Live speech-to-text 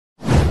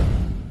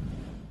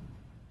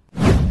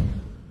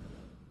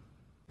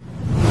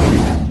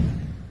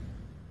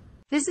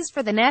This is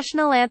for the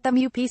national anthem,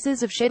 you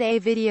pieces of shit. A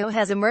video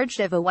has emerged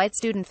of a white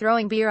student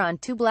throwing beer on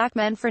two black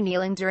men for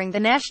kneeling during the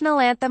national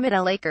anthem at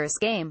a Lakers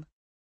game.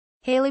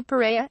 Haley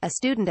Perea, a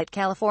student at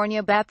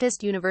California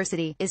Baptist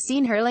University, is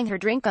seen hurling her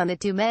drink on the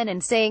two men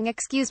and saying,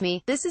 "Excuse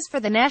me, this is for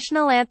the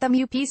national anthem,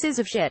 you pieces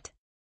of shit."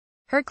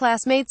 Her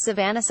classmate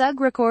Savannah Sugg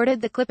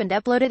recorded the clip and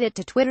uploaded it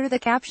to Twitter. The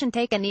caption,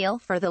 "Take a kneel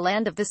for the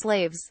land of the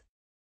slaves.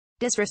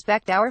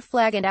 Disrespect our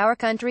flag and our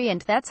country,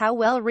 and that's how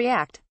we'll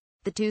react."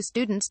 The two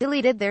students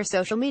deleted their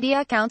social media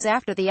accounts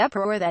after the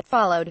uproar that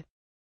followed.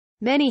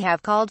 Many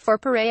have called for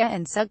Perea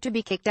and Sugg to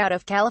be kicked out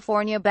of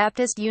California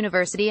Baptist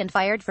University and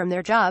fired from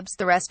their jobs.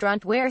 The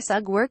restaurant where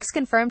Sugg works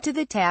confirmed to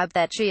the Tab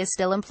that she is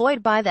still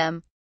employed by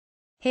them.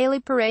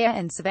 Haley Perea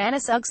and Savannah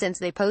Sugg, since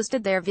they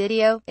posted their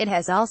video, it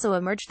has also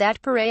emerged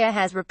that Perea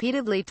has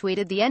repeatedly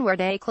tweeted the N-word.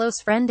 A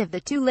close friend of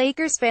the two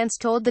Lakers fans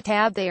told the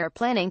Tab they are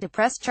planning to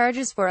press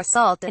charges for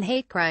assault and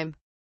hate crime.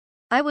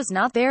 "I was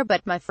not there,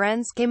 but my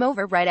friends came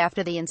over right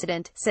after the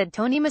incident," said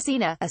Tony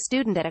Messina, a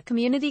student at a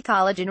community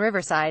college in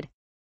Riverside.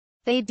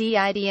 "They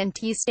didn't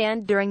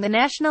stand during the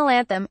national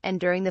anthem,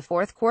 and during the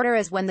fourth quarter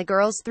is when the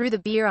girls threw the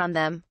beer on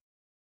them.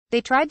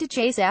 They tried to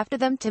chase after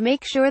them to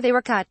make sure they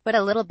were caught, but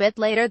a little bit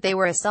later they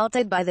were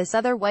assaulted by this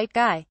other white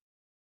guy.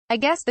 I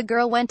guess the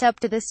girl went up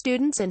to the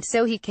students and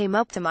so he came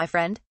up to my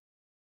friend.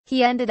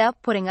 He ended up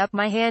putting up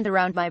my hand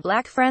around my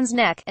black friend's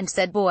neck and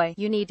said, 'Boy,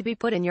 you need to be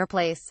put in your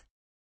place.'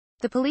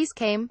 The police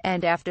came,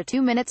 and after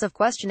 2 minutes of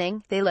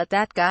questioning, they let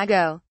that guy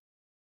go.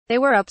 They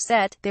were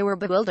upset, they were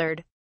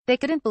bewildered. They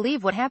couldn't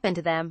believe what happened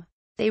to them.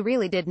 They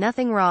really did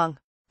nothing wrong.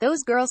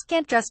 Those girls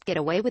can't just get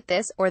away with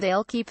this, or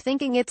they'll keep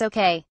thinking it's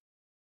okay."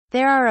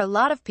 There are a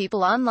lot of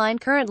people online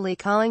currently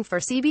calling for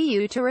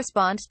CBU to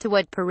respond to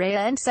what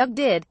Perea and Sugg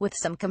did, with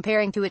some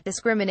comparing to it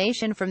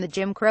discrimination from the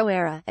Jim Crow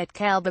era. At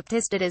Cal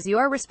Baptist, it is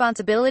your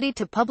responsibility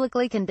to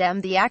publicly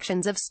condemn the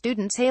actions of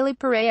students Haley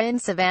Perea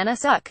and Savannah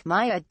Sugg.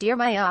 Dear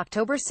Maya,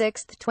 October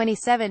 6,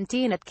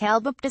 2017. At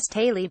Cal Baptist,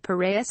 Haley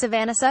Perea,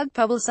 Savannah Sugg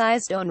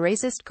publicized own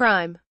racist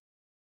crime.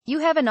 You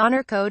have an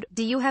honor code.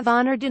 Do you have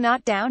honor? Do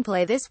not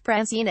downplay this.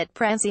 Prancine at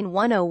Prancine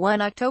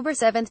 101, October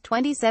 7,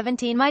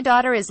 2017. My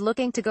daughter is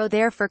looking to go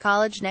there for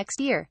college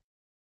next year.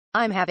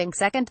 I'm having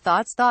second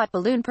thoughts. Thought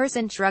balloon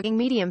person shrugging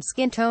medium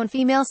skin tone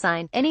female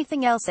sign.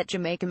 Anything else at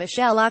Jamaica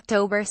Michelle,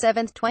 October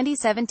 7,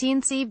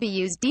 2017.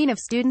 CBU's Dean of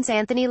Students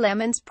Anthony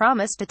Lemons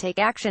promised to take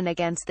action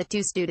against the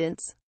two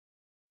students.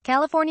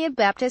 California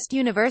Baptist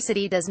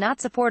University does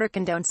not support or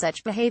condone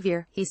such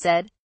behavior, he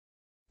said.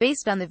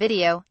 Based on the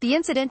video, the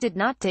incident did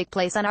not take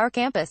place on our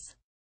campus.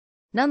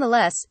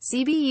 Nonetheless,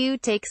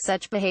 CBU takes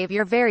such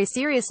behavior very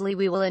seriously.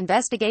 We will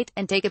investigate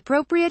and take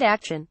appropriate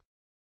action.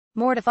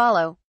 More to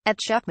follow. At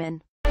Shuckman.